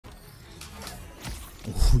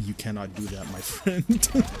Oh, you cannot do that, my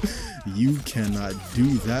friend. You cannot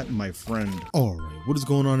do that, my friend. Alright, what is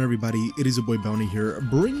going on, everybody? It is your boy Bounty here,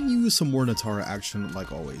 bringing you some more Nitara action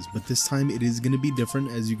like always, but this time it is going to be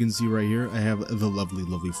different. As you can see right here, I have the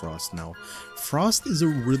lovely Frost now. Frost is a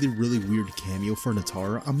really weird cameo for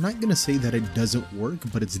Nitara. I'm not going to say that it doesn't work,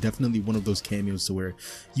 but it's definitely one of those cameos to where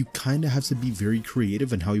you kind of have to be very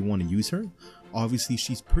creative in how you want to use her. Obviously,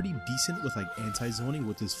 she's pretty decent with like anti-zoning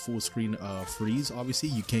with this full screen freeze. Obviously,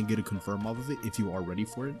 you can't get a confirm off of it if you are ready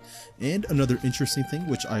for it. And another interesting thing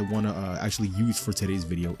which I want to actually use for today's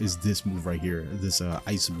video is this move right here, this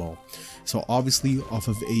ice ball. So obviously off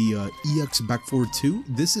of a EX back forward 2,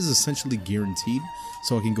 this is essentially guaranteed.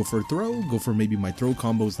 So I can go for a throw, go for maybe my throw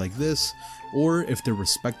combos like this, or if they're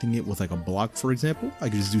respecting it with like a block, for example, I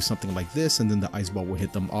could just do something like this and then the ice ball will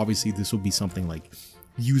hit them. Obviously, this will be something like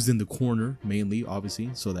used in the corner mainly, obviously,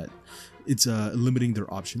 so that it's limiting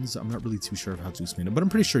their options. I'm not really too sure of how to explain it, but I'm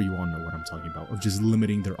pretty sure you all know what I'm talking about, of just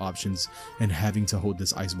limiting their options and having to hold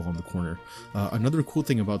this ice ball in the corner. Another cool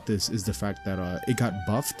thing about this is the fact that it got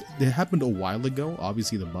buffed. It happened a while ago,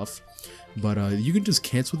 obviously the buff, but you can just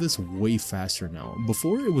cancel this way faster now.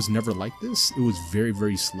 Before, it was never like this. It was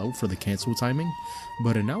very slow for the cancel timing,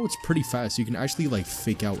 but now it's pretty fast. You can actually like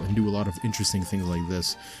fake out and do a lot of interesting things like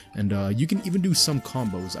this, and you can even do some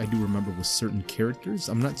combos. I do remember with certain characters.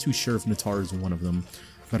 I'm not too sure if Nitara is one of them,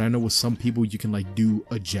 but I know with some people you can like do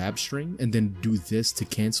a jab string and then do this to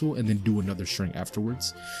cancel and then do another string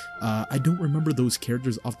afterwards. I don't remember those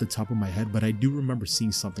characters off the top of my head, but I do remember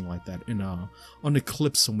seeing something like that in on a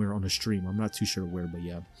clip somewhere on a stream. I'm not too sure where, but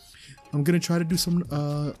yeah, I'm gonna try to do some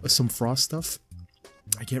Frost stuff.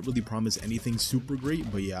 I can't really promise anything super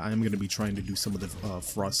great, but yeah, I am going to be trying to do some of the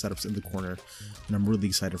Frost setups in the corner, and I'm really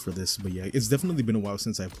excited for this. But yeah, it's definitely been a while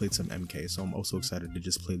since I played some MK, so I'm also excited to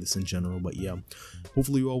just play this in general. But yeah,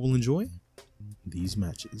 hopefully you all will enjoy these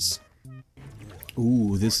matches.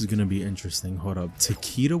 Ooh, this is going to be interesting. Hold up.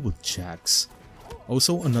 Takeda with Jax.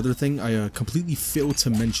 Also, another thing I completely failed to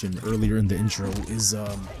mention earlier in the intro is,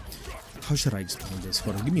 how should I explain this?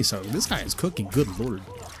 Hold on, give me a second. This guy is cooking, good lord.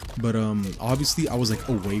 But obviously I was like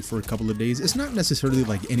away for a couple of days. It's not necessarily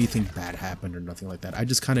like anything bad happened or nothing like that. I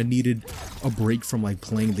just kind of needed a break from like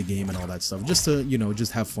playing the game and all that stuff, just to, you know,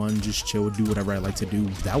 just have fun, just chill, do whatever I like to do.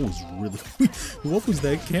 That was really what was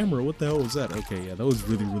that camera? What the hell was that? Okay, yeah, that was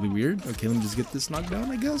really weird. Okay, let me just get this knocked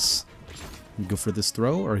down, I guess. Go for this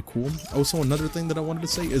throw. Alright, cool. Also, another thing that I wanted to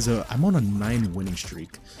say is I'm on a 9 winning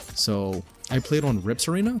streak. So I played on Rips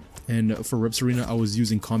Arena, and for Rips Arena I was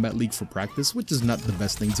using Kombat League for practice, which is not the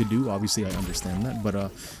best thing to do. Obviously, I understand that,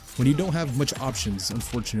 but when you don't have much options,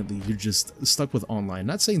 unfortunately, you're just stuck with online.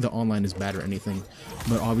 Not saying the online is bad or anything,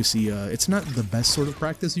 but obviously it's not the best sort of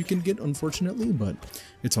practice you can get, unfortunately, but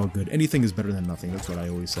it's all good. Anything is better than nothing. That's what I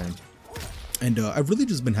always say. And I've really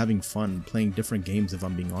just been having fun playing different games, if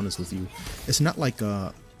I'm being honest with you. It's not like,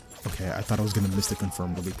 okay, I thought I was going to miss the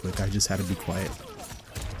confirm really quick. I just had to be quiet.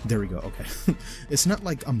 There we go, okay. It's not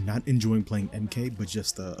like I'm not enjoying playing MK, but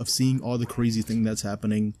just of seeing all the crazy thing that's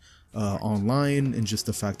happening online, and just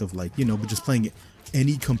the fact of like, you know, but just playing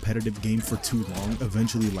any competitive game for too long,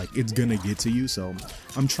 eventually like it's gonna get to you. So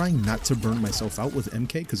I'm trying not to burn myself out with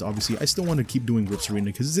MK, because obviously I still want to keep doing Rips Arena,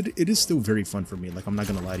 because it is still very fun for me. Like, I'm not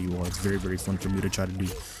gonna lie to you all, it's very fun for me to try to do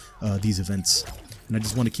these events, and I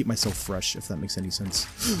just want to keep myself fresh, if that makes any sense.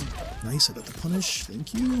 Nice, I got the punish,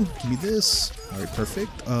 thank you. Give me this. Alright,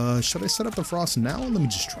 perfect. Should I set up the Frost now? Let me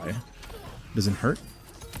just try. Doesn't hurt.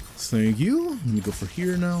 Thank you. Let me go for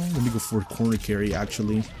here now. Let me go for corner carry,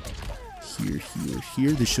 actually.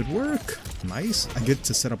 Here. This should work. Nice. I get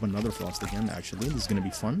to set up another Frost again, actually. This is going to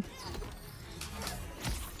be fun.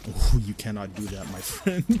 Oh, you cannot do that, my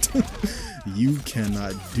friend. You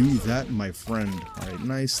cannot do that, my friend. Alright,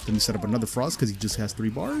 nice. Let me set up another Frost, because he just has 3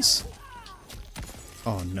 bars.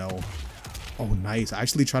 Oh, no. Oh, nice. I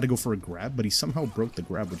actually tried to go for a grab, but he somehow broke the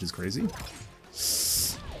grab, which is crazy.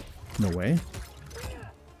 No way.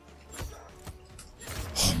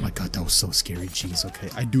 Oh my god, that was so scary. Jeez, okay.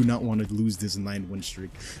 I do not want to lose this 9 win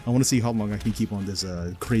streak. I want to see how long I can keep on this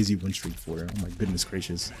crazy win streak for. Oh my goodness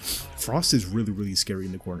gracious. Frost is really scary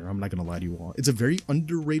in the corner. I'm not going to lie to you all. It's a very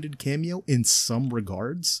underrated cameo in some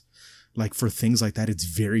regards. Like, for things like that, it's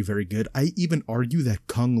very good. I even argue that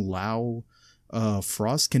Kung Lao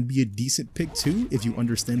Frost can be a decent pick too, if you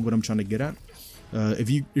understand what I'm trying to get at. If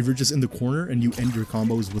you're just in the corner and you end your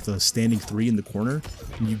combos with a standing 3 in the corner,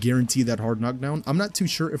 and you guarantee that hard knockdown. I'm not too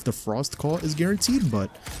sure if the Frost call is guaranteed,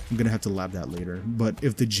 but I'm gonna have to lab that later. But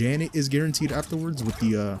if the Janet is guaranteed afterwards with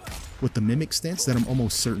the mimic stance, then I'm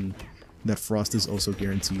almost certain that Frost is also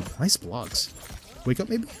guaranteed. Nice blocks. Wake up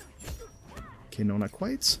maybe? Okay, no, not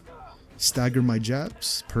quite. Stagger my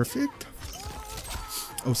jabs. Perfect.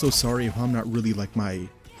 Oh, so sorry if I'm not really like my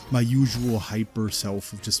usual hyper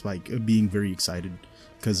self of just like being very excited.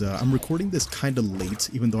 Because I'm recording this kind of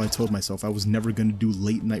late, even though I told myself I was never going to do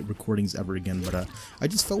late night recordings ever again. But I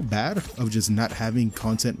just felt bad of just not having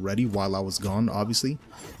content ready while I was gone, obviously.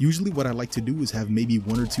 Usually what I like to do is have maybe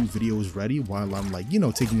 1 or 2 videos ready while I'm like, you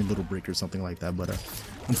know, taking a little break or something like that. But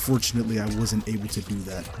unfortunately I wasn't able to do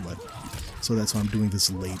that. So that's why I'm doing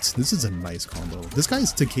this late. This is a nice combo. This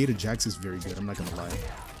guy's Takeda Jax is very good, I'm not going to lie.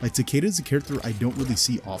 Like Takeda is a character I don't really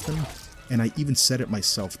see often. And I even said it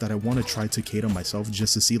myself that I want to try Takeda myself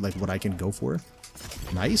just to see like what I can go for.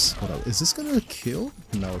 Nice. Hold up. Is this gonna kill?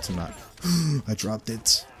 No, it's not. I dropped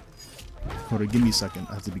it. Hold on. Give me a second.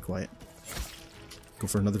 I have to be quiet. Go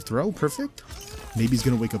for another throw. Perfect. Maybe he's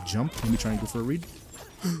gonna wake up jump. Let me try and go for a read.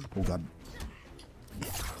 Oh god.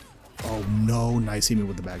 Oh no. Nice. Hit me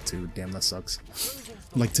with the back too. Damn, that sucks.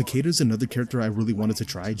 Like Takeda's another character I really wanted to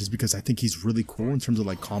try just because I think he's really cool in terms of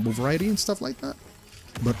like combo variety and stuff like that.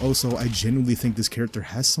 But also, I genuinely think this character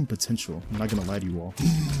has some potential. I'm not gonna lie to you all.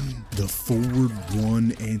 The forward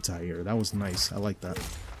 1 anti-air. That was nice. I like that.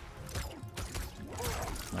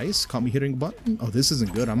 Nice. Caught me hitting a button. Oh, this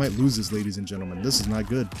isn't good. I might lose this, ladies and gentlemen. This is not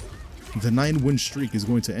good. The 9-win streak is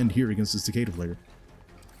going to end here against this Takeda player.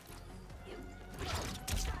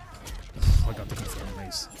 I got the confirm.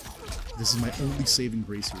 Nice. This is my only saving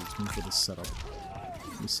grace here. It's going for this setup.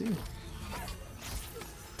 Let me see.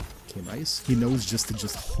 Okay, nice. He knows just to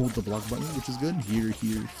hold the block button, which is good. Here,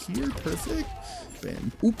 here, here. Perfect.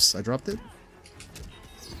 Bam. Oops, I dropped it.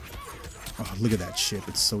 Oh, look at that chip.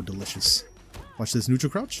 It's so delicious. Watch this neutral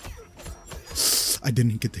crouch. I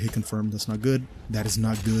didn't get the hit confirmed. That's not good. That is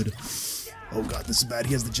not good. Oh god, this is bad.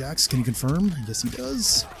 He has the jacks. Can he confirm? Yes, he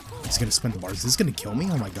does. He's gonna spend the bars. Is this gonna kill me?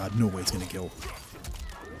 Oh my god, no way it's gonna kill.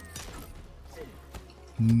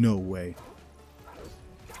 No way.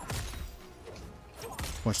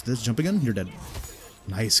 Watch this. Jump again. You're dead.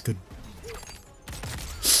 Nice. Good.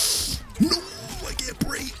 No! I can't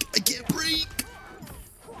break. I can't break.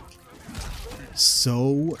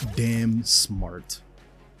 So damn smart.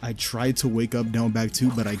 I tried to wake up down back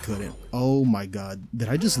 2, but I couldn't. Oh my god. Did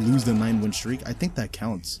I just lose the 9-win streak? I think that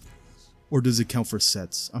counts. Or does it count for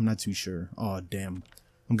sets? I'm not too sure. Oh damn.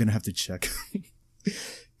 I'm gonna have to check.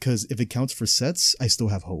 Because if it counts for sets, I still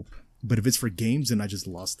have hope. But if it's for games, then I just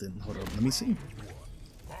lost it. Hold on. Let me see.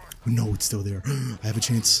 No, it's still there. I have a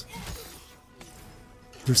chance.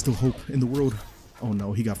 There's still hope in the world. Oh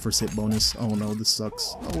no, he got first hit bonus. Oh no, this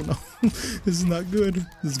sucks. Oh no, this is not good.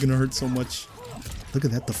 This is gonna hurt so much. Look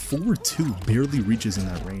at that, the 4-2 barely reaches in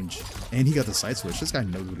that range. And he got the side switch. This guy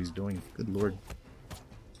knows what he's doing. Good lord.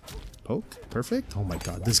 Poke, perfect. Oh my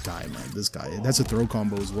god, this guy, man, this guy. That's a throw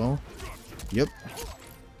combo as well. Yep.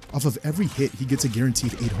 Off of every hit, he gets a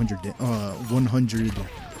guaranteed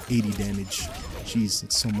 180 damage. Jeez,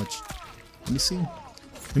 it's so much. Let me see.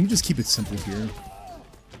 Let me just keep it simple here.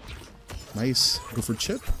 Nice. Go for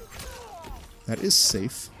chip. That is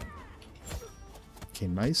safe. Okay,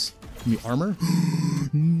 nice. Give me armor.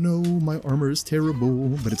 No, my armor is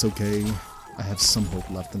terrible, but it's okay. I have some hope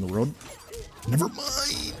left in the world. Never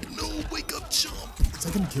mind. No, wake up, jump. Is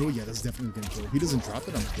that gonna kill? Yeah, that's definitely gonna kill. If he doesn't drop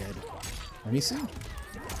it, I'm dead. Let me see.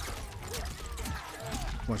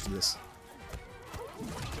 Watch this.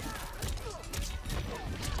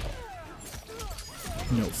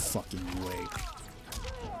 No fucking way.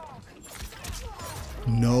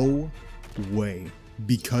 No way.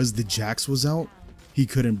 Because the Jax was out, he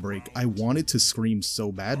couldn't break. I wanted to scream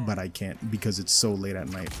so bad, but I can't because it's so late at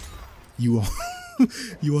night. You all,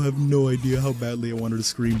 you all have no idea how badly I wanted to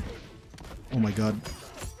scream. Oh my god.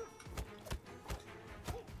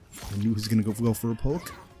 I knew he was gonna go for a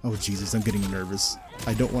poke. Oh Jesus, I'm getting nervous.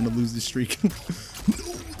 I don't want to lose this streak. No,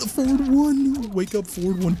 the forward 1. Wake up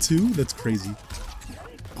forward 1-2. That's crazy.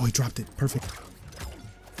 Oh, he dropped it. Perfect.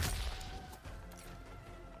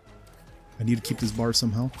 I need to keep this bar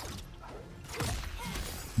somehow.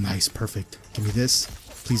 Nice. Perfect. Give me this.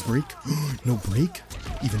 Please break. No break.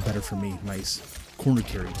 Even better for me. Nice. Corner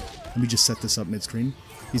carry. Let me just set this up mid-screen.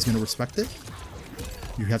 He's going to respect it.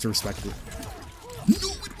 You have to respect it. No,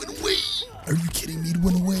 it went away. Are you kidding me? It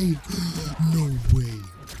went away. No way.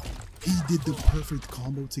 He did the perfect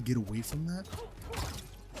combo to get away from that.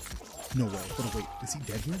 No way. Hold on, wait. Is he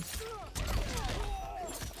dead here?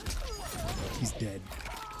 He's dead.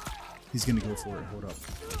 He's gonna go for it. Hold up.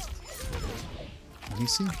 Let me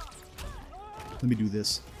see. Let me do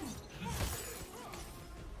this.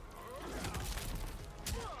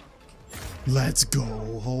 Let's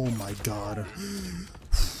go. Oh my god.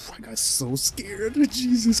 I I got so scared.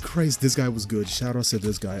 Jesus Christ, this guy was good. Shout out to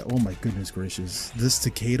this guy. Oh my goodness gracious. This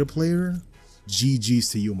Takeda player,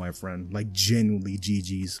 GG's to you, my friend. Like, genuinely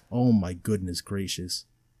GG's. Oh my goodness gracious.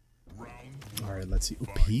 Alright, let's see.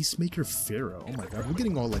 Oh, Peacemaker Pharaoh. Oh my god, we're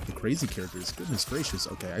getting all like the crazy characters. Goodness gracious.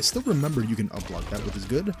 Okay, I still remember you can unblock that, which is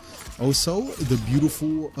good. Also, the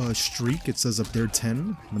beautiful streak. It says up there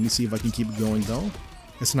 10. Let me see if I can keep it going though.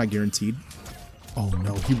 It's not guaranteed. Oh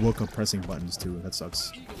no, he woke up pressing buttons too. That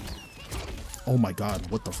sucks. Oh my god,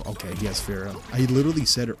 what the f— okay, he has Pharaoh. I literally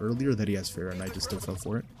said earlier that he has Pharaoh and I just still fell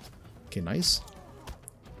for it. Okay, nice.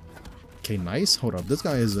 Okay, nice. Hold up, this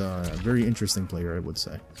guy is a very interesting player, I would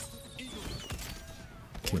say.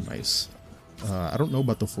 Okay, nice. I don't know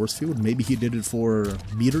about the force field. Maybe he did it for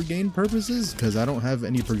meter gain purposes, because I don't have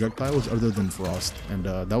any projectiles other than frost, and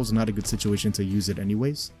that was not a good situation to use it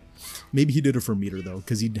anyways. Maybe he did it for meter though,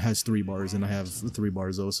 because he has 3 bars and I have 3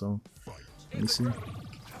 bars also. Let me see.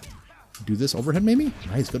 Do this overhead maybe?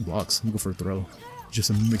 Nice, good blocks. Let me go for a throw.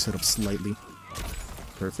 Just to mix it up slightly.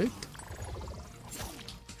 Perfect.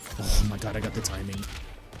 Oh my god, I got the timing.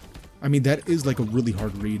 I mean, that is like a really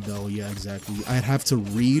hard read though. Yeah, exactly. I'd have to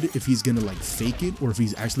read if he's gonna like fake it or if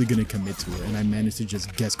he's actually gonna commit to it. And I managed to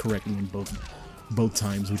just guess correctly in both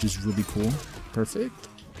times, which is really cool. Perfect.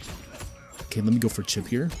 Okay, let me go for chip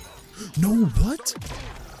here. No, what?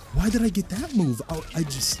 Why did I get that move? Oh, I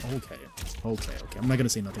just— okay. I'm not gonna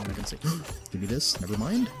say nothing. I'm not gonna say— give me this. Never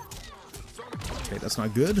mind. Okay, that's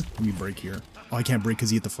not good. Let me break here. Oh, I can't break because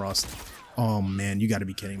he hit the frost. Oh man, you gotta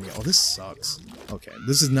be kidding me. Oh, this sucks. Okay,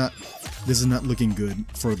 this is not looking good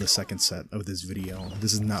for the second set of this video.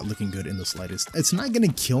 This is not looking good in the slightest. It's not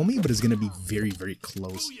gonna kill me, but it's gonna be very, very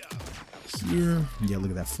close. Here, yeah, look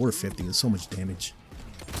at that, 450. There's so much damage.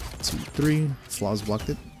 2, 3. Flaws blocked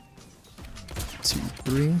it. 2,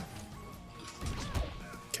 3.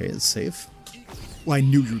 Okay, it's safe. Well, I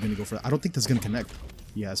knew you were gonna go for that. I don't think that's gonna connect.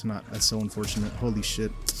 Yeah, it's not. That's so unfortunate. Holy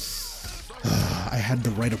shit. I had the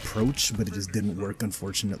right approach, but it just didn't work,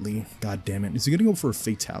 unfortunately. God damn it. Is he gonna go for a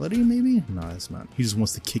fatality, maybe? No, it's not. He just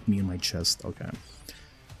wants to kick me in my chest. Okay.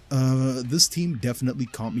 This team definitely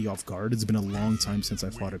caught me off guard. It's been a long time since I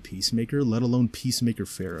fought a Peacemaker, let alone Peacemaker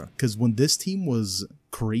Pharaoh. Because when this team was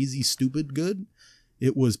crazy stupid good,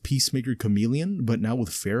 it was Peacemaker Chameleon, but now with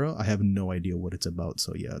Pharaoh, I have no idea what it's about.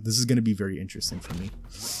 So yeah, this is gonna be very interesting for me.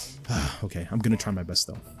 Okay, I'm gonna try my best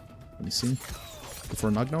though. Let me see. Go for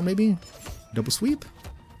a knockdown maybe? Double sweep?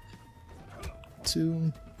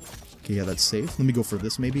 2. Okay, yeah, that's safe. Let me go for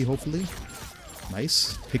this maybe, hopefully.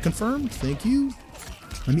 Nice. Hit confirm. Thank you.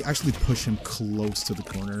 Let me actually push him close to the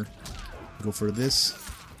corner. Go for this.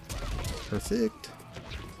 Perfect.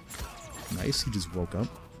 Nice. He just woke up.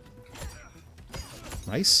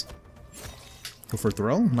 Nice. Go for a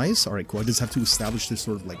throw. Nice. Alright, cool. I just have to establish this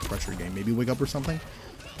sort of like pressure game. Maybe wake up or something.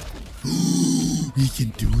 He can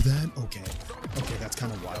do that? Okay. Okay, that's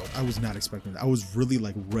kind of wild. I was not expecting that. I was really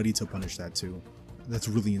like ready to punish that too. That's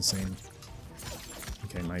really insane.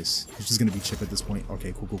 Okay, nice. He's just gonna be chip at this point.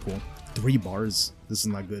 Okay, cool, cool, cool. 3 bars. This is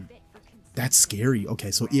not good. That's scary.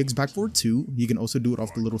 Okay, so EX back forward 2. You can also do it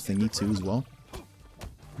off the little thingy too as well.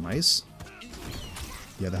 Nice.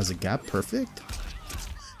 Yeah, that has a gap. Perfect.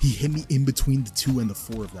 He hit me in between the 2 and the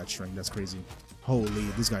 4 of that string. That's crazy. Holy,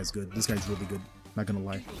 this guy's good. This guy's really good. Not gonna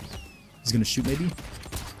lie. He's gonna shoot maybe.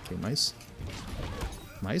 Okay, nice.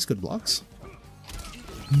 Nice, good blocks.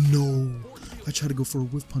 No. I tried to go for a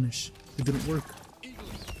whiff punish. It didn't work.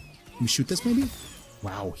 Let me shoot this maybe?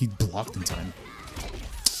 Wow, he blocked in time.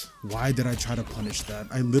 Why did I try to punish that?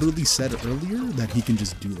 I literally said earlier that he can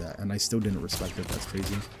just do that, and I still didn't respect it. That's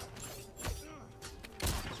crazy.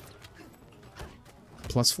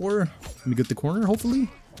 +4. Let me get the corner, hopefully.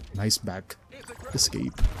 Nice back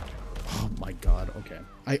escape. Oh my god, okay.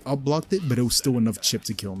 I up-blocked it, but it was still enough chip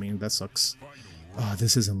to kill me. That sucks. Ah,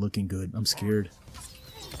 this isn't looking good. I'm scared.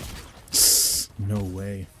 No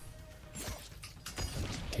way.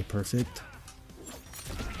 Okay, perfect.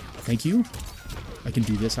 Thank you. I can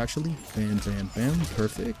do this actually. Bam, bam, bam.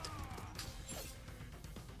 Perfect.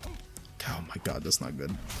 Oh my god, that's not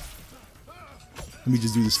good. Let me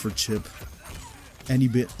just do this for chip. Any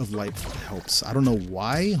bit of life helps. I don't know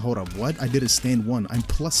why. Hold up, what? I did a stand 1. I'm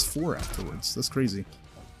 +4 afterwards. That's crazy.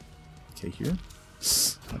 Okay, here.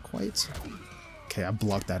 Not quite. Okay, I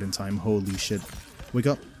blocked that in time. Holy shit. Wake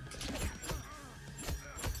up.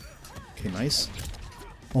 Okay, nice.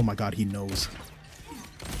 Oh my god, he knows.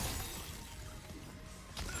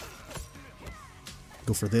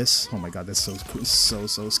 Go for this. Oh my god, that's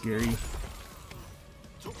so scary.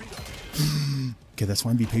 Okay, that's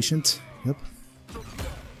fine. Be patient. Yep.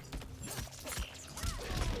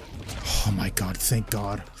 Oh my god, thank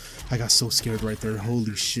god. I got so scared right there.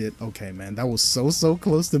 Holy shit. Okay, man, that was so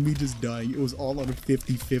close to me just dying. It was all on a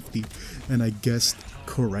 50-50, and I guessed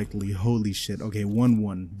correctly. Holy shit. Okay,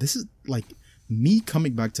 1-1. This is like me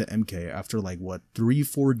coming back to MK after like what,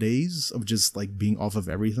 3-4 days of just like being off of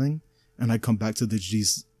everything, and I come back to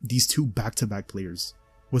these two back-to-back players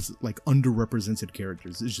with like underrepresented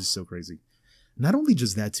characters. It's just so crazy. Not only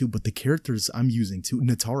just that too, but the characters I'm using too.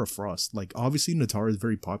 Nitara Frost. Like, obviously Nitara is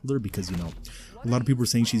very popular because, you know, a lot of people are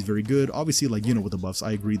saying she's very good. Obviously, like, you know, with the buffs,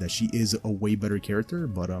 I agree that she is a way better character,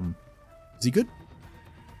 but is he good?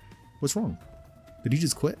 What's wrong? Did he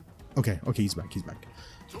just quit? Okay, he's back,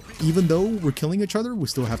 Even though we're killing each other, we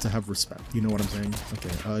still have to have respect. You know what I'm saying?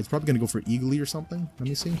 Okay, it's probably gonna go for Eagly or something. Let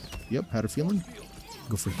me see. Yep, had a feeling.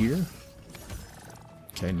 Go for here.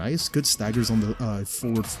 Okay, nice. Good staggers on the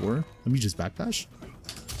forward 4. Let me just backdash.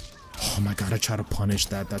 Oh my god, I tried to punish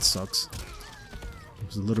that. That sucks. I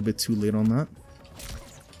was a little bit too late on that.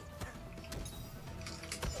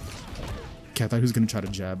 Okay, I thought he was going to try to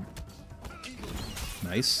jab.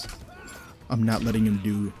 Nice. I'm not letting him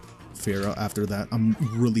do Pharaoh after that. I'm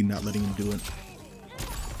really not letting him do it.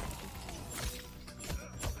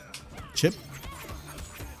 Chip.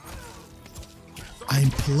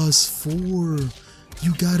 I'm +4.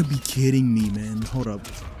 You gotta be kidding me, man. Hold up.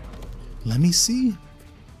 Let me see.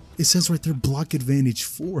 It says right there, block advantage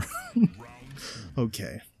 4.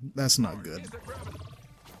 Okay, that's not good.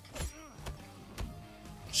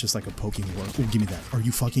 It's just like a poking war. Oh, give me that. Are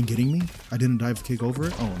you fucking kidding me? I didn't dive kick over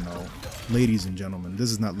it? Oh no. Ladies and gentlemen, this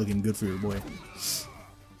is not looking good for your boy.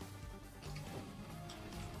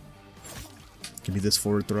 Give me this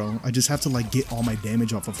forward throw. I just have to like get all my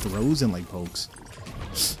damage off of throws and like pokes.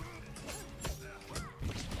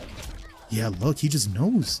 Yeah, look, he just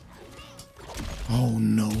knows. Oh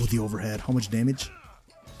no, the overhead. How much damage?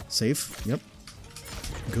 Safe. Yep.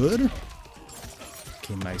 Good.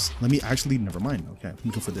 Okay, nice. Let me actually, never mind. Okay, let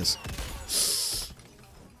me go for this.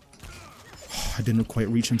 I didn't quite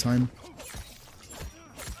reach in time.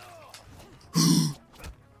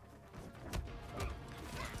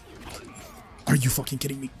 Are you fucking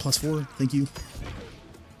kidding me? +4. Thank you.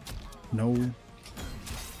 No.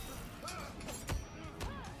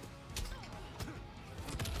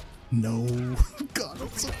 No. God, I'm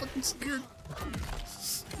so fucking scared.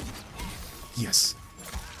 Yes.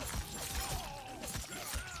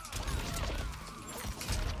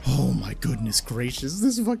 Oh my goodness gracious.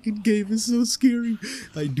 This fucking game is so scary.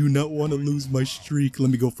 I do not want to lose my streak. Let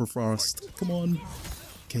me go for Frost. Come on.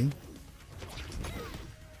 Okay.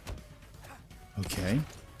 Okay.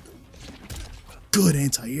 Good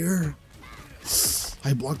anti-air.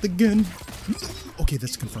 I blocked again. Okay,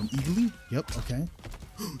 that's confirmed. Eagly? Yep, okay.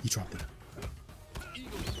 You dropped it.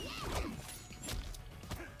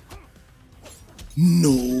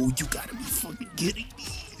 No, you gotta be fucking kidding me.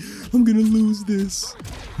 I'm gonna lose this.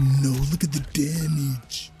 No, look at the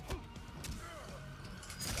damage.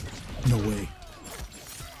 No way.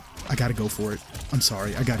 I gotta go for it. I'm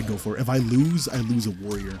sorry, I gotta go for it. If I lose a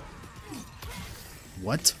warrior.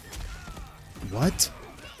 What? What?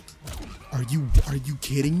 Are you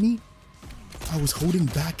kidding me? I was holding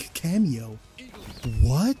back cameo.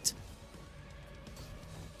 What?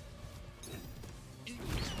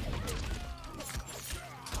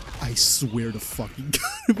 I swear to fucking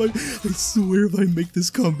God, I swear if I make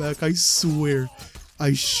this comeback, I swear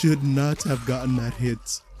I should not have gotten that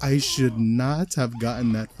hit. I should not have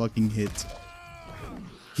gotten that fucking hit.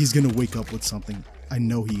 He's gonna wake up with something. I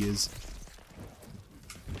know he is.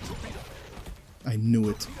 I knew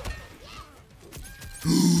it.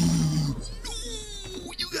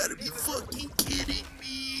 You gotta be fucking kidding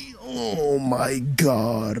me. Oh my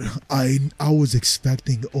god. I was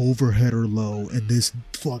expecting overhead or low and this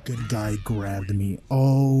fucking guy grabbed me.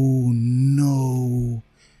 Oh no.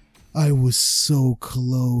 I was so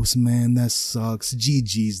close, man. That sucks.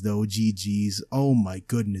 GG's though. GG's. Oh my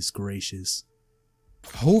goodness gracious.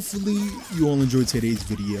 Hopefully you all enjoyed today's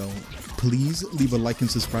video. Please leave a like and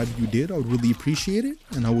subscribe if you did. I would really appreciate it.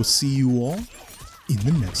 And I will see you all in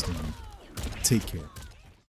the next one. Take care.